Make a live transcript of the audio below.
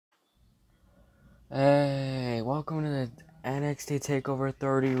Hey, welcome to the NXT TakeOver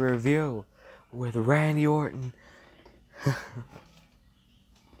 30 review with Randy Orton.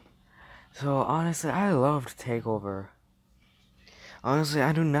 So honestly, I loved TakeOver. Honestly,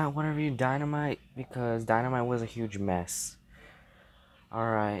 I do not want to review Dynamite because Dynamite was a huge mess.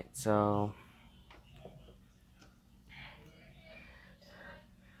 Alright, so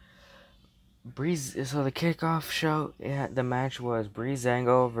the kickoff show, the match was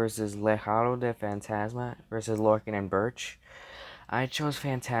Breezango versus Legado de Fantasma versus Lorcan and Birch. I chose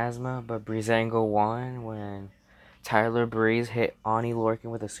Fantasma, but Breezango won when Tyler Breeze hit Ani Lorcan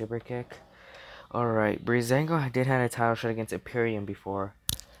with a super kick. Alright, Breezango did have a title shot against Imperium before,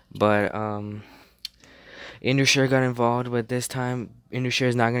 but Indusher got involved, but this time Indusher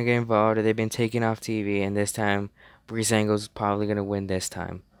is not going to get involved. They've been taken off TV, and this time Breezango's probably going to win this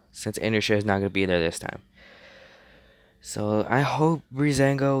time, since Indusher is not going to be there this time. So I hope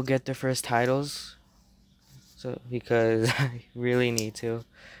Breezango will get their first titles, because I really need to.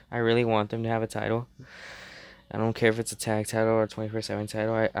 I really want them to have a title. I don't care if it's a tag title or a 24/7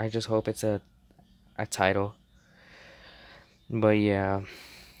 title. I just hope it's a title. But yeah.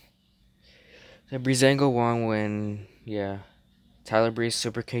 So Breezango won when, Tyler Breeze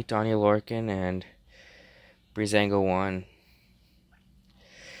super kicked Ani Lorcan and Breezango won.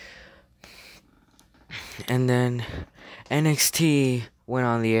 And then NXT went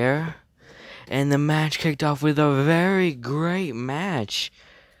on the air, and the match kicked off with a very great match.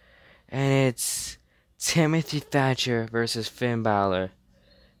 And it's Timothy Thatcher versus Finn Balor.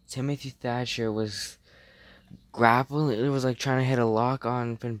 Timothy Thatcher was grappling, it was like trying to hit a lock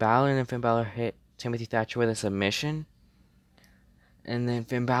on Finn Balor, and then Finn Balor hit Timothy Thatcher with a submission. And then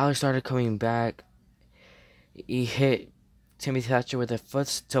Finn Balor started coming back. He hit Timothy Thatcher with a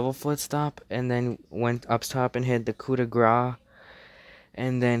double foot stop, and then went up top and hit the coup de grace,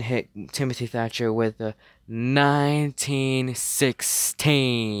 and then hit Timothy Thatcher with the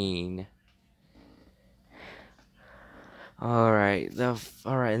 1916. Alright,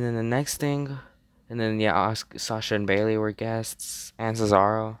 and then the next thing, and then Sasha and Bailey were guests, and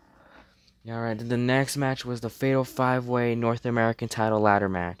Cesaro. Alright, the next match was the Fatal 5-Way North American title ladder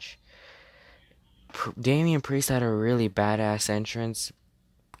match. Damian Priest had a really badass entrance.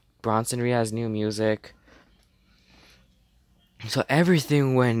 Bronson Reed has new music. So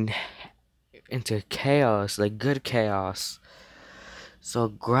everything went into chaos, like good chaos. So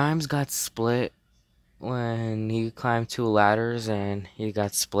Grimes got split when he climbed 2 ladders and he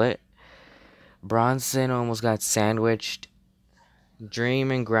got split. Bronson almost got sandwiched.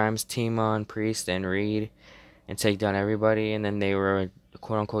 Dream and Grimes team on Priest and Reed and take down everybody, and then they were a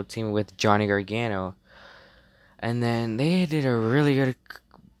quote-unquote team with Johnny Gargano. And then they did a really good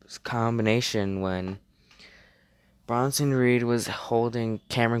combination when Bronson Reed was holding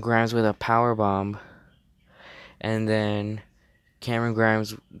Cameron Grimes with a power bomb, and then Cameron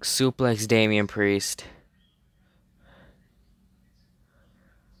Grimes suplexed Damian Priest.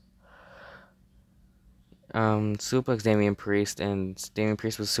 Suplexed Damian Priest, and Damian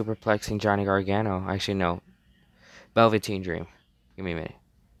Priest was superplexing Johnny Gargano. Actually, no. Velveteen Dream. Give me a minute.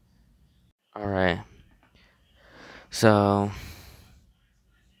 Alright. So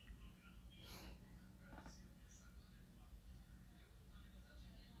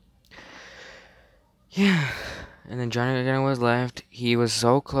yeah. And then Johnny Gargano was left. He was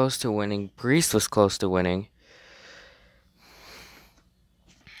so close to winning. Priest was close to winning.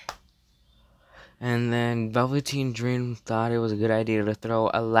 And then Velveteen Dream thought it was a good idea to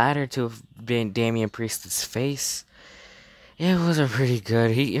throw a ladder to Damian Priest's face. It was a pretty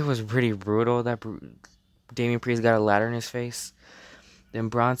good. It was pretty brutal that Damian Priest got a ladder in his face. Then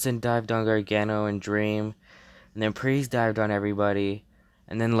Bronson dived on Gargano and Dream. And then Priest dived on everybody.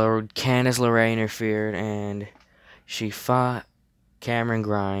 And then Candice LeRae interfered, and she fought Cameron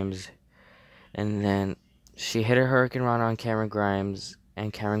Grimes. And then she hit a Hurricane Run on Cameron Grimes,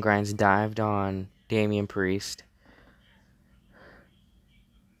 and Cameron Grimes dived on Damian Priest.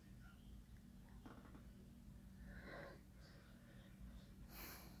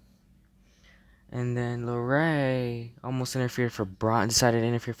 And then LeRae almost decided to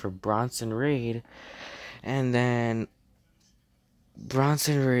interfere for Bronson Reed. And then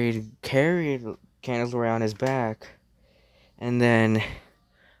Bronson Reed carried Candice LeRae on his back. And then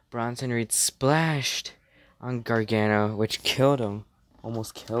Bronson Reed splashed on Gargano, which killed him.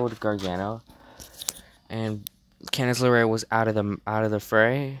 Almost killed Gargano. And Candice LeRae was out of the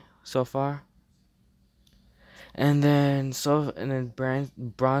fray so far. And then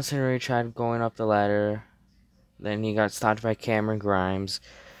Bronson Reed tried going up the ladder. Then he got stopped by Cameron Grimes.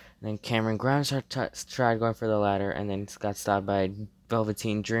 And then Cameron Grimes tried going for the ladder, and then got stopped by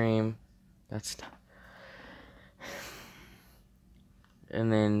Velveteen Dream.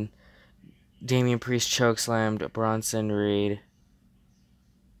 And then Damian Priest chokeslammed Bronson Reed.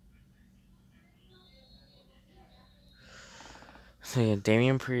 So yeah,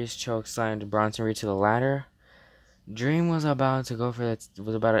 Damian Priest chokeslammed Bronson Reed to the ladder. Dream was about to go for that,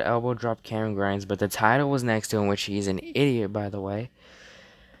 was about to elbow drop Cameron Grimes, but the title was next to him, which he's an idiot, by the way.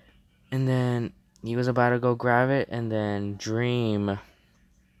 And then he was about to go grab it, and then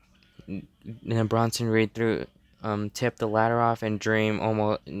Bronson Reed tipped the ladder off, and Dream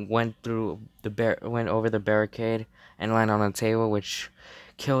almost went over the barricade and landed on a table, which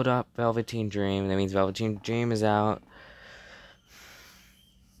killed up Velveteen Dream. That means Velveteen Dream is out.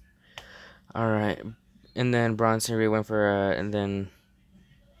 All right, and then Bronson Reed and then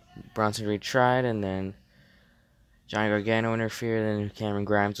Bronson Reed tried, and then Johnny Gargano interfered, and Cameron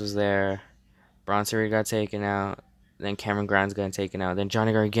Grimes was there. Bronson Reed got taken out. Then Cameron Grimes got taken out. Then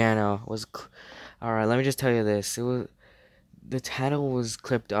Johnny Gargano was. Alright, let me just tell you this. The title was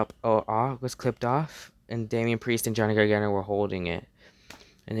clipped up, was clipped off, and Damian Priest and Johnny Gargano were holding it.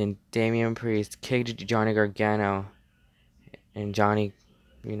 And then Damian Priest kicked Johnny Gargano, and Johnny,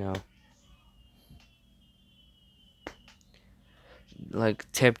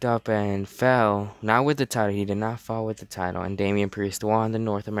 tipped up and fell. Not with the title. He did not fall with the title. And Damian Priest won the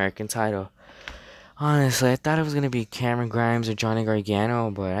North American title. Honestly, I thought it was going to be Cameron Grimes or Johnny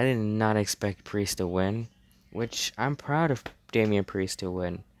Gargano, but I did not expect Priest to win. Which, I'm proud of Damian Priest to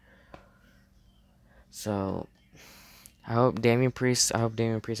win. So, I hope Damian Priest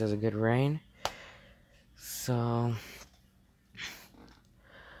has a good reign. So,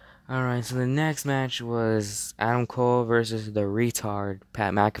 alright, so the next match was Adam Cole versus the retard,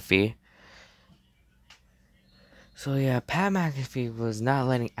 Pat McAfee. So yeah, Pat McAfee was not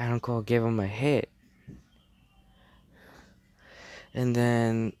letting Adam Cole give him a hit. And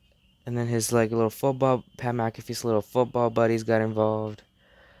then his Pat McAfee's little football buddies got involved.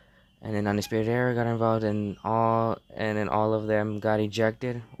 And then Undisputed Era got involved, and then all of them got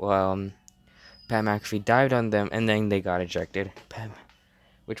ejected. Well, Pat McAfee dived on them, and then they got ejected.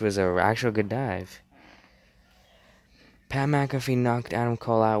 Which was an actual good dive. Pat McAfee knocked Adam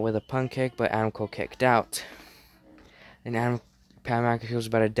Cole out with a punt kick, but Adam Cole kicked out. And Pat McAfee was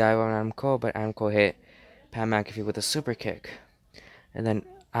about to dive on Adam Cole, but Adam Cole hit Pat McAfee with a super kick. And then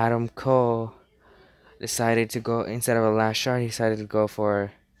Adam Cole decided to go, instead of a last shot, he decided to go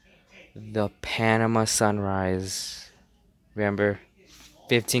for the Panama Sunrise. Remember?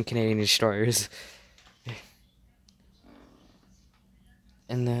 15 Canadian destroyers.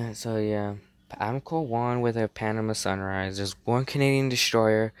 And then, so yeah, Adam Cole won with a Panama Sunrise. There's one Canadian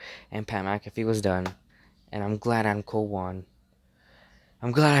destroyer, and Pat McAfee was done. And I'm glad Adam Cole won.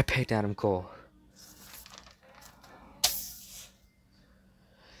 I'm glad I picked Adam Cole.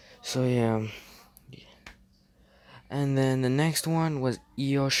 So yeah. And then the next one was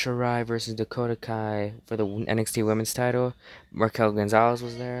Io Shirai versus Dakota Kai for the NXT Women's title. Raquel Gonzalez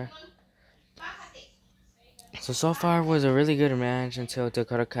was there. So far it was a really good match until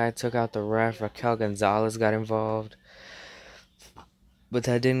Dakota Kai took out the ref. Raquel Gonzalez got involved. But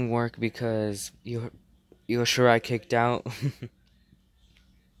that didn't work because Io Shirai kicked out.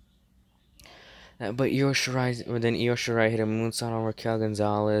 But Io Shirai hit a moonsault on Raquel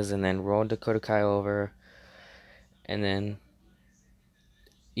Gonzalez and then rolled Dakota Kai over. And then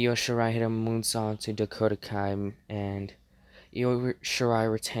Io Shirai hit a moonsault to Dakota Kai, and Io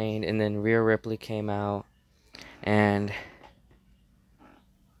Shirai retained, and then Rhea Ripley came out, and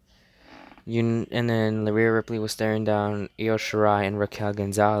then Rhea Ripley was staring down Io Shirai and Raquel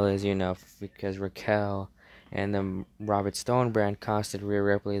Gonzalez, because Raquel and the Robert Stone brand costed Rhea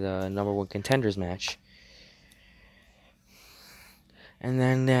Ripley the #1 contenders match. And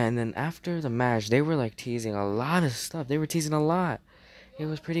then after the match, they were teasing a lot of stuff. They were teasing a lot. It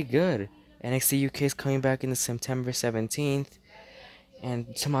was pretty good. NXT UK is coming back in September 17th.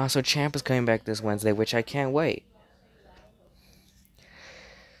 And Tommaso Ciampa is coming back this Wednesday, which I can't wait.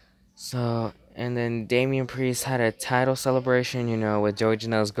 So, and then Damian Priest had a title celebration, with Joey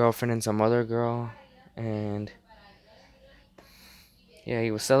Janela's girlfriend and some other girl. And yeah, he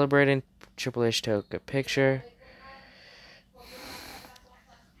was celebrating. Triple H took a picture.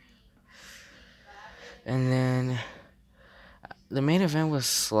 And then the main event was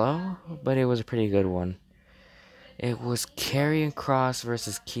slow, but it was a pretty good one. It was Karrion Kross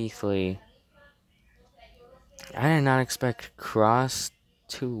versus Keith Lee. I did not expect Kross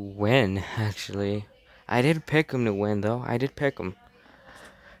to win, actually. I did pick him to win, though. I did pick him.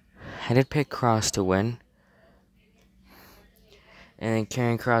 I did pick Kross to win. And then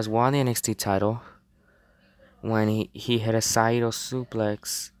Karrion Kross won the NXT title when he hit a Saito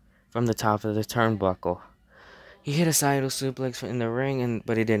suplex from the top of the turnbuckle. He hit a side suplex in the ring,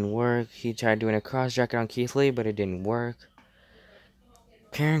 but it didn't work. He tried doing a cross jacket on Keith Lee, but it didn't work.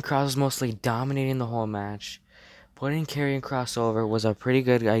 Karrion Kross was mostly dominating the whole match. Putting Karrion Kross over was a pretty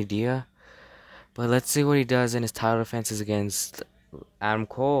good idea, but let's see what he does in his title defenses against Adam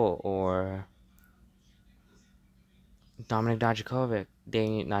Cole or Dominic Dijakovic,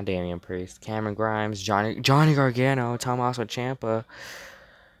 not Damian Priest, Cameron Grimes, Johnny Gargano, Tommaso Ciampa.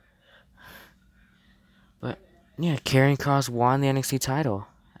 But yeah, Karrion Kross won the NXT title,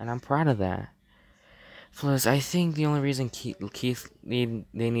 and I'm proud of that. Plus, I think the only reason they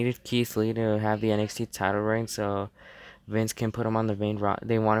needed Keith Lee to have the NXT title reign so Vince can put him on the main roster.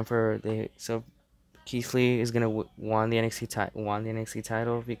 They want him so Keith Lee is gonna won the NXT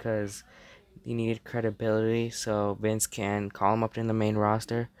title because he needed credibility, so Vince can call him up in the main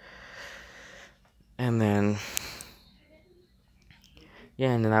roster. And then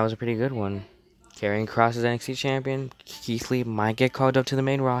that was a pretty good one. Karrion Kross is NXT champion. Keith Lee might get called up to the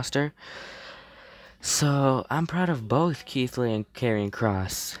main roster. So I'm proud of both Keith Lee and Karrion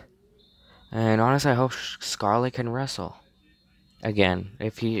Kross. And honestly, I hope Scarlett can wrestle again,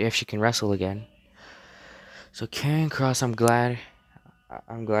 if she can wrestle again. So Karrion Kross, I'm glad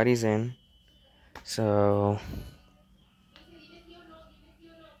he's in. So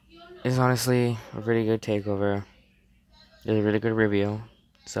it's honestly a pretty good takeover. It's a really good review.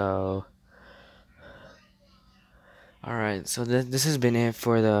 So alright, so this has been it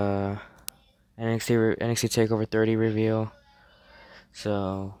for the NXT Takeover 30 review.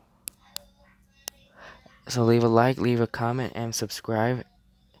 So leave a like, leave a comment, and subscribe.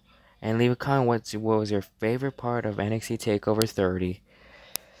 And leave a comment what was your favorite part of NXT Takeover 30.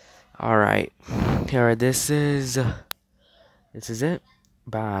 Alright. Alright, this is it.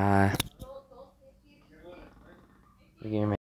 Bye.